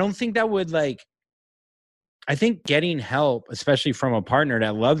 and I don't think that would like, I think getting help, especially from a partner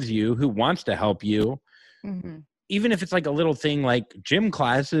that loves you, who wants to help you, even if it's like a little thing like gym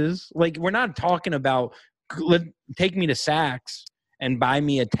classes, like we're not talking about take me to Saks and buy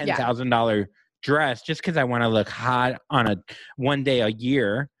me a $10,000 dress just because I want to look hot on a one day a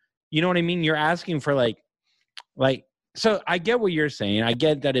year. You know what I mean? You're asking for like, so I get what you're saying. I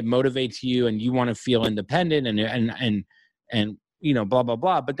get that it motivates you and you want to feel independent and you know, blah, blah,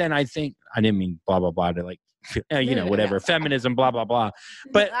 blah. But then I think, I didn't mean blah, blah, blah to like, you know, whatever, feminism, blah, blah, blah.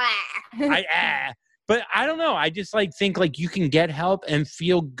 But but I don't know. I just like think like you can get help and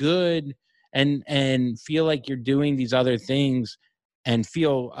feel good and feel like you're doing these other things and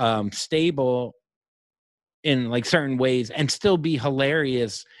feel stable in like certain ways and still be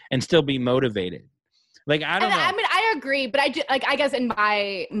hilarious and still be motivated. Like, I don't know. I mean, I agree, but I do, like, I guess in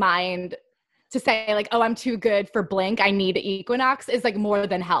my mind to say like, oh, I'm too good for Blink, I need Equinox is like more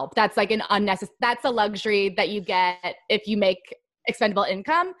than help. That's like an unnecessary, that's a luxury that you get if you make expendable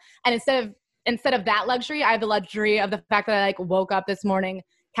income. And instead of that luxury, I have the luxury of the fact that I like woke up this morning,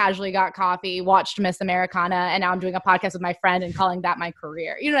 casually got coffee, watched Miss Americana, and now I'm doing a podcast with my friend and calling that my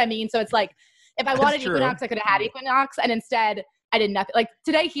career. You know what I mean? So it's like, if I wanted Equinox, I could have had Equinox. And instead I did nothing. Like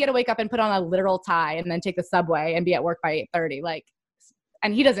today he had to wake up and put on a literal tie and then take the subway and be at work by 8:30. Like,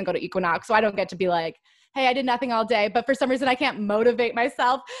 and he doesn't go to Equinox. So I don't get to be like, hey, I did nothing all day. But for some reason I can't motivate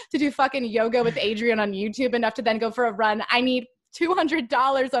myself to do fucking yoga with Adrian on YouTube enough to then go for a run. I need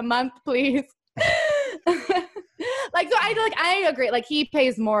 $200 a month, please. Like, so I agree. Like, he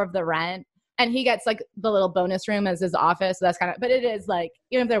pays more of the rent and he gets like the little bonus room as his office. So that's kind of, but it is like,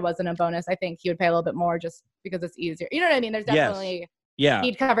 even if there wasn't a bonus, I think he would pay a little bit more just because it's easier. You know what I mean? There's definitely,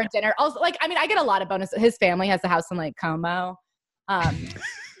 he'd cover dinner. Also, like, I mean, I get a lot of bonuses. His family has a house in like Como.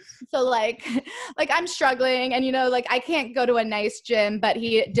 So like I'm struggling and, you know, like I can't go to a nice gym, but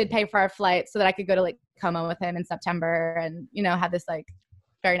he did pay for our flight so that I could go to like Como with him in September and, you know, have this like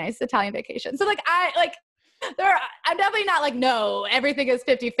very nice Italian vacation. So like I'm definitely not like, no, everything is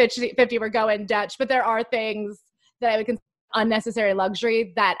 50-50, we're going Dutch, but there are things that I would consider unnecessary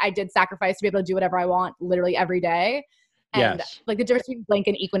luxury that I did sacrifice to be able to do whatever I want literally every day. And like the difference between Blink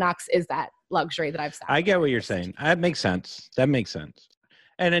and Equinox is that luxury that I've sacrificed. I get what you're saying. That makes sense.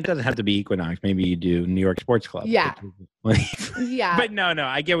 And it doesn't have to be Equinox. Maybe you do New York Sports Club. Yeah. Yeah. But no,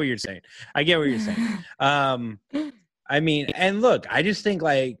 I get what you're saying. I mean, and look, I just think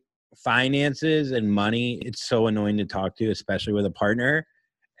like finances and money, it's so annoying to talk to, especially with a partner.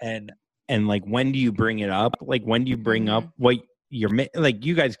 And like, when do you bring it up? Like, when do you bring up what like,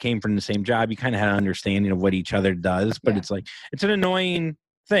 you guys came from the same job. You kind of had an understanding of what each other does, but it's like, it's an annoying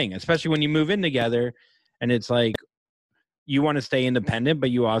thing, especially when you move in together and it's like, you want to stay independent,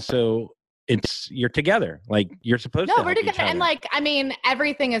 but you also, you're together. Like, you're supposed to help we're together. each other. And like, I mean,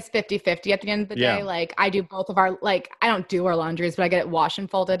 everything is 50-50 at the end of the day. Like, I do both of our, like, I don't do our laundries, but I get it washed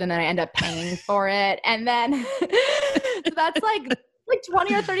and folded and then I end up paying for it. And then so that's like $20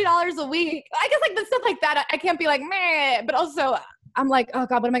 or $30 a week. I guess like the stuff like that, I can't be like, meh, but also I'm like, oh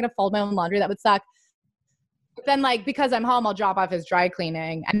God, what am I going to fold my own laundry? That would suck. But then like, because I'm home, I'll drop off his dry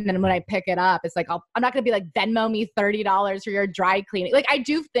cleaning. And then when I pick it up, it's like, I'm not going to be like, Venmo me $30 for your dry cleaning. Like, I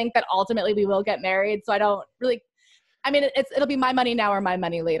do think that ultimately we will get married. So I don't really, I mean, it'll be my money now or my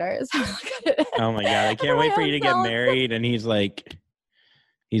money later. So oh my God. I can't wait for you to get married. And he's like,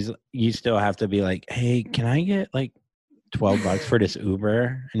 you still have to be like, hey, can I get like $12 for this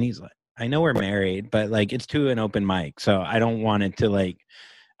Uber? And he's like, I know we're married, but like, it's to an open mic. So I don't want it to like,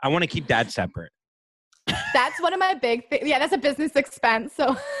 I want to keep that separate. That's one of my big things. Yeah, that's a business expense.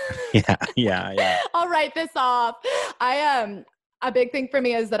 So yeah. I'll write this off. A big thing for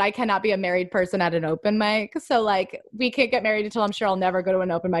me is that I cannot be a married person at an open mic. So like, we can't get married until I'm sure I'll never go to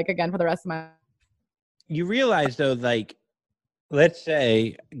an open mic again for the rest of my. You realize though, like, let's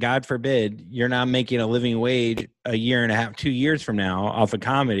say, God forbid, you're not making a living wage a year and a half, 2 years from now off of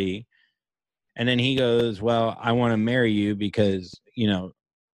comedy. And then he goes, well, I want to marry you because, you know,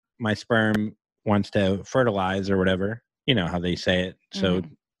 my sperm wants to fertilize or whatever, you know how they say it. So,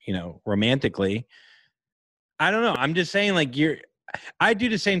 you know, romantically, I don't know. I'm just saying, like, I do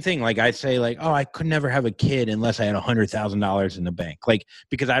the same thing. Like, I say like, oh, I could never have a kid unless I had $100,000 in the bank. Like,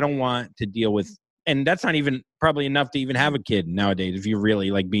 because I don't want to deal with, and that's not even probably enough to even have a kid nowadays if you're really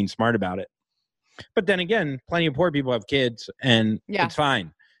like being smart about it. But then again, plenty of poor people have kids and it's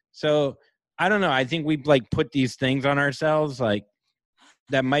fine. So I don't know. I think we like put these things on ourselves, like,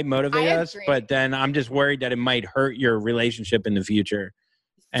 that might motivate us, but then I'm just worried that it might hurt your relationship in the future.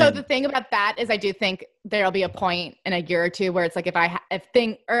 So the thing about that is I do think there'll be a point in a year or two where it's like,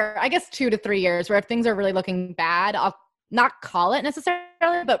 or I guess 2 to 3 years where if things are really looking bad, I'll not call it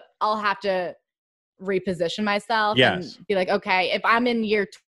necessarily, but I'll have to reposition myself and be like, okay, if I'm in year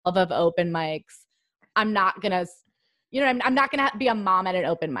 12 of open mics, I'm not going to, you know, I'm not going to be a mom at an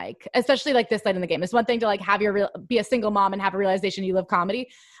open mic, especially like this late in the game. It's one thing to like be a single mom and have a realization you love comedy.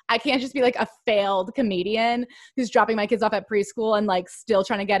 I can't just be like a failed comedian who's dropping my kids off at preschool and like still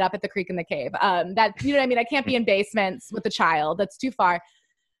trying to get up at the creek in the cave. That, you know what I mean? I can't be in basements with a child. That's too far.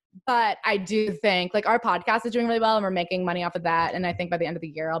 But I do think like our podcast is doing really well and we're making money off of that. And I think by the end of the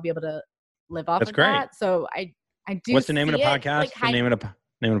year, I'll be able to live off of that. So I do. What's the name of the podcast? Like, the name of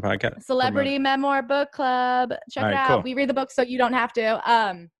the podcast? Celebrity Memoir Book Club. Check it out. Cool. We read the book so you don't have to.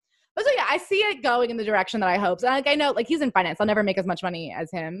 But so yeah, I see it going in the direction that I hope. So like I know like he's in finance. I'll never make as much money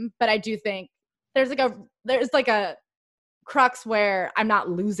as him, but I do think there's like a crux where I'm not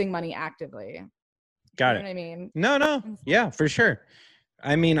losing money actively. Got it. What I mean? No. Yeah, for sure.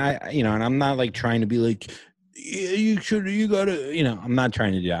 I mean, and I'm not like trying to be like, you gotta, I'm not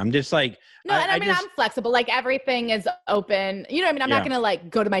trying to do that. I'm just like, no, and I mean, I'm flexible. Like everything is open. You know what I mean? I'm not going to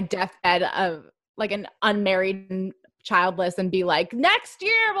like go to my deathbed of like an unmarried and childless and be like, next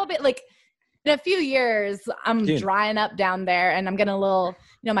year we'll be like, in a few years, I'm drying up down there and I'm getting a little,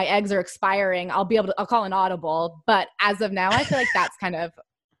 my eggs are expiring. I'll call an audible. But as of now, I feel like that's kind of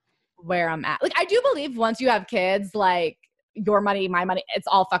where I'm at. Like, I do believe once you have kids, like, your money, my money, it's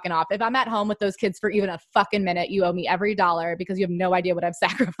all fucking off. If I'm at home with those kids for even a fucking minute, you owe me every dollar because you have no idea what I've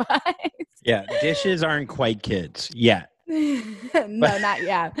sacrificed. Yeah, dishes aren't quite kids yet. No, not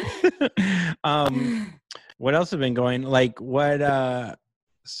yet. What else has been going? Like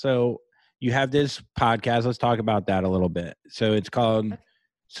so you have this podcast. Let's talk about that a little bit. So it's called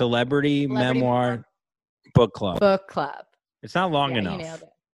Celebrity Memoir Book Club. Book Club. It's not long enough. You nailed it.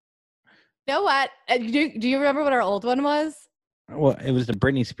 You know what? Do you remember what our old one was? Well, it was the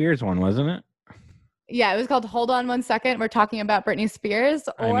Britney Spears one, wasn't it? Yeah, it was called Hold On 1 Second. We're talking about Britney Spears,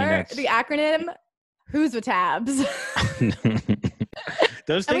 or the acronym Who's with Tabs.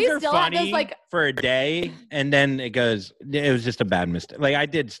 Those things are funny for a day, and then it was just a bad mistake. Like, I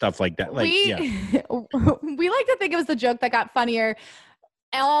did stuff like that. Like, we like to think it was the joke that got funnier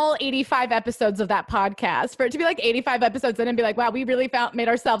all 85 episodes of that podcast, for it to be like 85 episodes in and be like, wow, we really made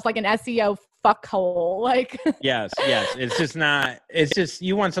ourselves like an SEO fuckhole. Like, yes. It's just,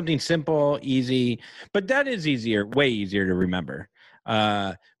 you want something simple, easy, but that is way easier to remember.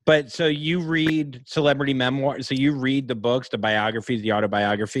 But so you read celebrity memoirs. So you read the books, the biographies, the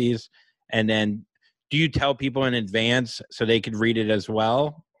autobiographies, and then do you tell people in advance so they could read it as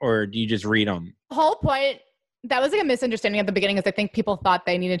well? Or do you just read them? The whole point, that was like a misunderstanding at the beginning, is I think people thought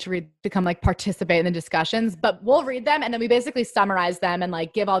they needed to read to come like participate in the discussions, but we'll read them and then we basically summarize them and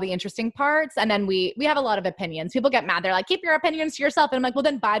like give all the interesting parts. And then we have a lot of opinions. People get mad. They're like, keep your opinions to yourself. And I'm like, well,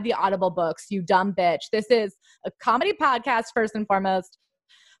 then buy the Audible books, you dumb bitch. This is a comedy podcast first and foremost.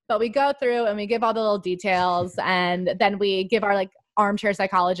 But we go through and we give all the little details, and then we give our like armchair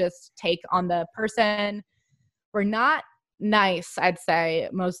psychologist take on the person. We're not nice, I'd say,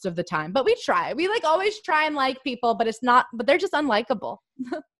 most of the time, but we try. We like always try and like people, but they're just unlikable.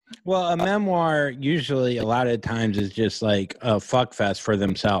 Well, a memoir usually a lot of times is just like a fuck fest for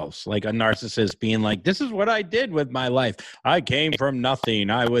themselves. Like a narcissist being like, this is what I did with my life. I came from nothing.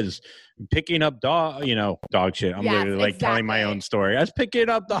 I was picking up dog shit. I'm literally like telling my own story. I was picking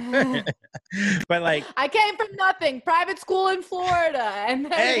up dog. But like, I came from nothing, private school in Florida. And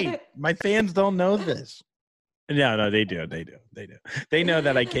then... Hey, my fans don't know this. No, they do. They know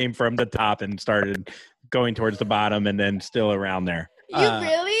that I came from the top and started going towards the bottom and then still around there. You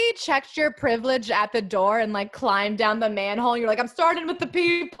really checked your privilege at the door and like climbed down the manhole. You're like, I'm starting with the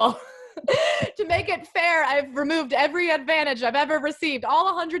people. To make it fair, I've removed every advantage I've ever received.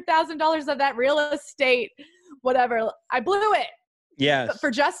 All $100,000 of that real estate, whatever. I blew it. Yes. For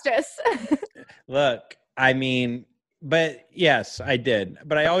justice. Look, I mean, but yes, I did.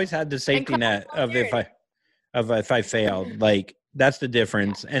 But I always had the safety net of if I failed. Like, that's the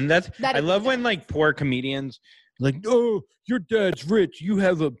difference. And I love when like poor comedians like, oh, your dad's rich, you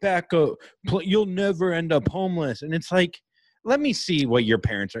have a backup, you'll never end up homeless. And it's like, let me see what your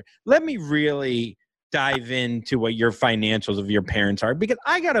parents are. Let me really dive into what your financials of your parents are, because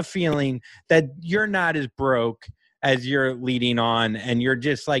I got a feeling that you're not as broke as you're leading on, and you're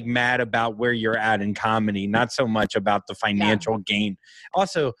just like mad about where you're at in comedy, not so much about the financial gain.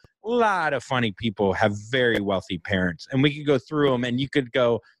 Also, a lot of funny people have very wealthy parents, and we could go through them, and you could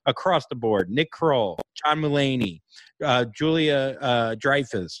go across the board. Nick Kroll, John Mulaney, Julia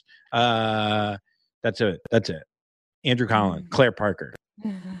Dreyfus. That's it. Andrew Collin, Claire Parker.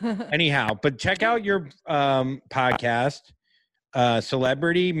 Anyhow, but check out your podcast,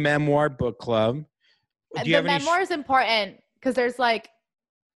 Celebrity Memoir Book Club. The memoir is important because there's like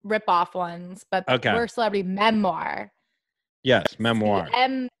rip-off ones, but we're Celebrity Memoir. Yes, memoir.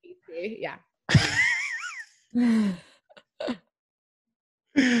 Yeah. And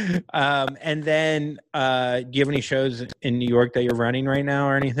then do you have any shows in New York that you're running right now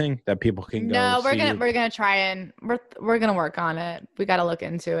or anything that people can go? No, we're gonna try and we're gonna work on it. We got to look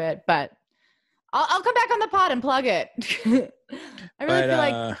into it, but I'll come back on the pod and plug it. I really feel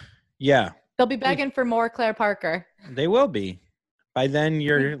like they'll be begging for more Claire Parker. They will be. By then,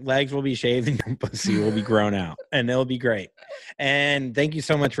 your legs will be shaved and your pussy will be grown out, and it'll be great. And thank you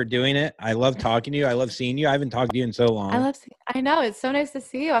so much for doing it. I love talking to you. I love seeing you. I haven't talked to you in so long. I know. It's so nice to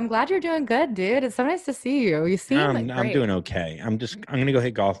see you. I'm glad you're doing good, dude. It's so nice to see you. You seem like great. I'm doing okay. I'm going to go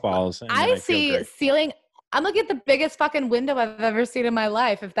hit golf balls. And I see ceiling. I'm looking at the biggest fucking window I've ever seen in my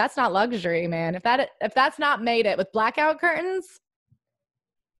life. If that's not luxury, man. If that's not made it with blackout curtains,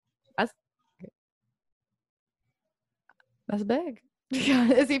 that's big.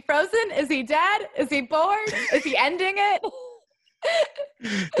 Is he frozen? Is he dead? Is he bored? Is he ending it?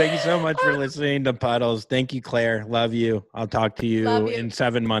 Thank you so much for listening to Puddles. Thank you, Claire. Love you. I'll talk to you in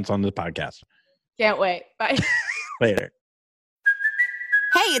 7 months on the podcast. Can't wait. Bye. Later.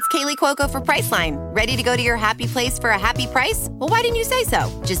 Hey, it's Kaylee Cuoco for Priceline. Ready to go to your happy place for a happy price? Well, why didn't you say so?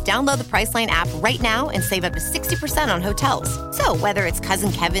 Just download the Priceline app right now and save up to 60% on hotels. So whether it's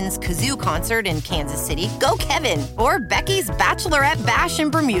Cousin Kevin's Kazoo Concert in Kansas City, go Kevin, or Becky's Bachelorette Bash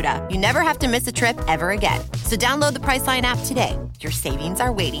in Bermuda, you never have to miss a trip ever again. So download the Priceline app today. Your savings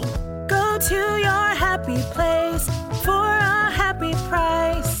are waiting. Go to your happy place for a happy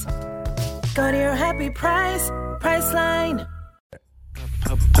price. Go to your happy price, Priceline.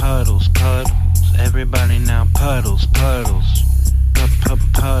 Puddles, everybody now puddles. Puddles,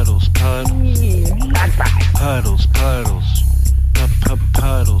 puddles.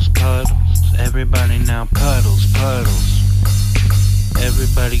 Everybody now puddles.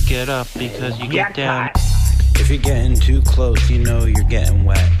 Everybody get up because you get down. If you're getting too close, you know you're getting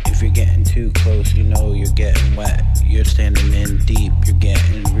wet. If you're getting too close, you know you're getting wet. You're standing in deep, you're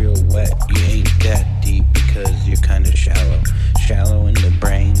getting real wet. You ain't that deep because you're kind of shallow. Shallow in the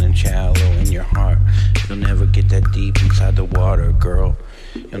brain and shallow in your heart. You'll never get that deep inside the water, girl.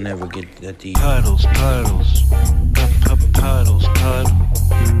 You'll never get that deep. Puddles, puddles, puddles, puddles,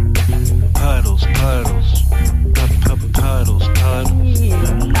 puddles, puddles, puddles,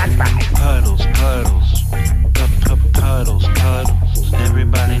 puddles, puddles, puddles.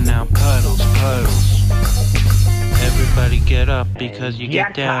 Everybody now, puddles, puddles. Everybody get up because you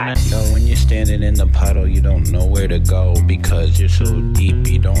get down. And yo, when you're standing in the puddle, you don't know where to go because you're so deep.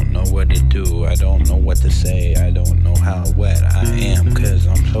 You don't know what to do. I don't know what to say. I don't know how wet I am because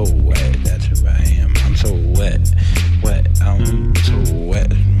I'm so wet. That's who I am. I'm so wet, wet. I'm so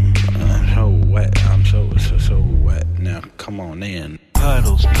wet. I'm so wet. I'm so wet. Now come on in.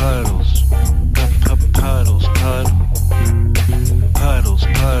 Puddles, puddles, puddles, puddles, puddles, puddles,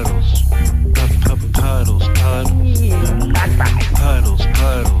 puddles,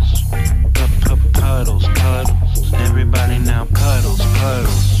 puddles, puddles. Everybody now, puddles,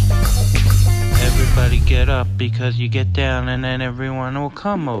 puddles. Everybody get up because you get down, and then everyone will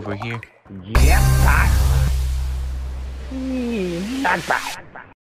come over here. Yep, not bad.